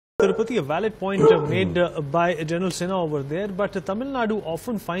Tirupati, a valid point made by General Sinha over there, but Tamil Nadu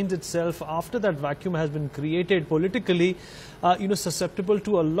often finds itself, after that vacuum has been created politically, susceptible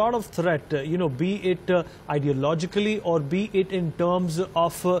to a lot of threat, be it ideologically or be it in terms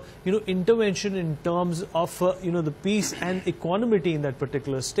of, intervention in terms of, the peace and equanimity in that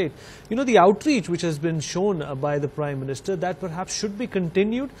particular state. The outreach which has been shown by the Prime Minister, that perhaps should be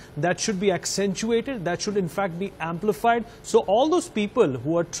continued, that should be accentuated, that should in fact be amplified. So all those people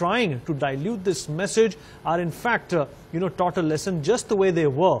who are trying to dilute this message are in fact, taught a lesson just the way they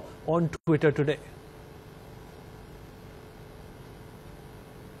were on Twitter today.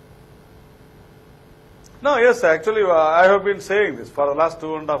 No, yes, actually, I have been saying this for the last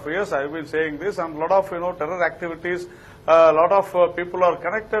 2.5 years. I have been saying this, and a lot of terror activities. A lot of people are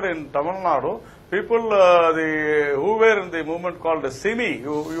connected in Tamil Nadu. People, who were in the movement called Simi,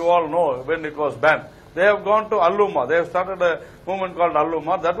 you all know when it was banned. They have gone to Al-Umma. They have started a movement called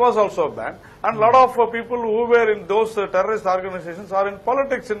Al-Umma. That was also banned. And a lot of people who were in those terrorist organizations are in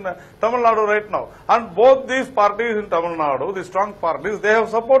politics in Tamil Nadu right now. And both these parties in Tamil Nadu, the strong parties, they have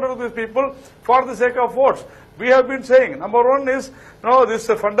supported these people for the sake of votes. We have been saying, number one is, this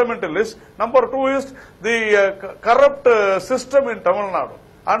fundamentalist. Number two is the corrupt system in Tamil Nadu.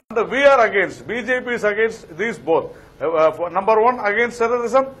 And we are against, BJP is against these both. Number one, against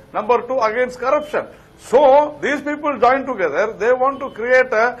terrorism. Number two, against corruption. So, these people join together. They want to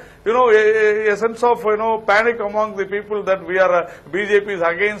create a sense of, panic among the people that we are, BJP is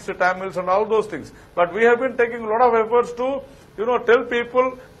against Tamils and all those things. But we have been taking a lot of efforts to, tell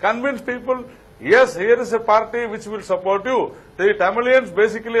people, convince people, yes, here is a party which will support you. The Tamilians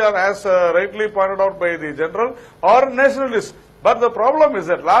basically are, as rightly pointed out by the general, are nationalists. But the problem is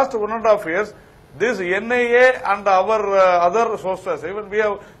that last 1.5 years, this NIA and our other sources, even we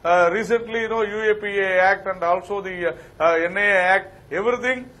have recently, UAPA Act and also the NIA Act,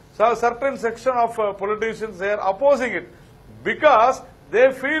 everything, so a certain section of politicians, they are opposing it because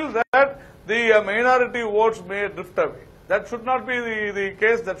they feel that the minority votes may drift away. That should not be the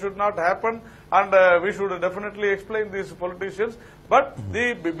case, that should not happen, and we should definitely explain these politicians. But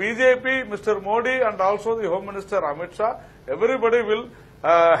the BJP, Mr. Modi and also the Home Minister Amit Shah, everybody will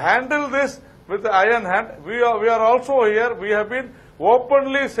handle this with the iron hand. We are also here. We have been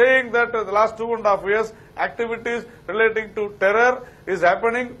openly saying that the last 2.5 years activities relating to terror is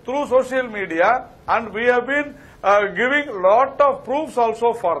happening through social media, and we have been giving lot of proofs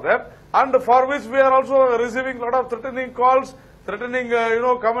also for that, and for which we are also receiving lot of threatening calls, threatening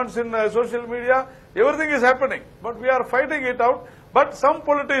comments in social media. Everything is happening, but we are fighting it out. But some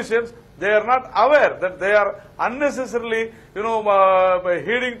politicians, they are not aware that they are unnecessarily,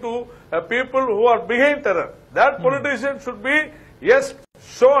 heeding to people who are behind terror. That politician should be, yes,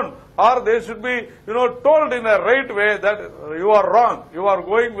 shown, or they should be, told in a right way that you are wrong. You are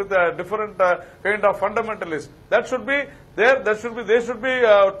going with a different kind of fundamentalist. That should be there. They should be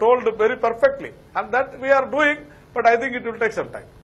told very perfectly, and that we are doing. But I think it will take some time.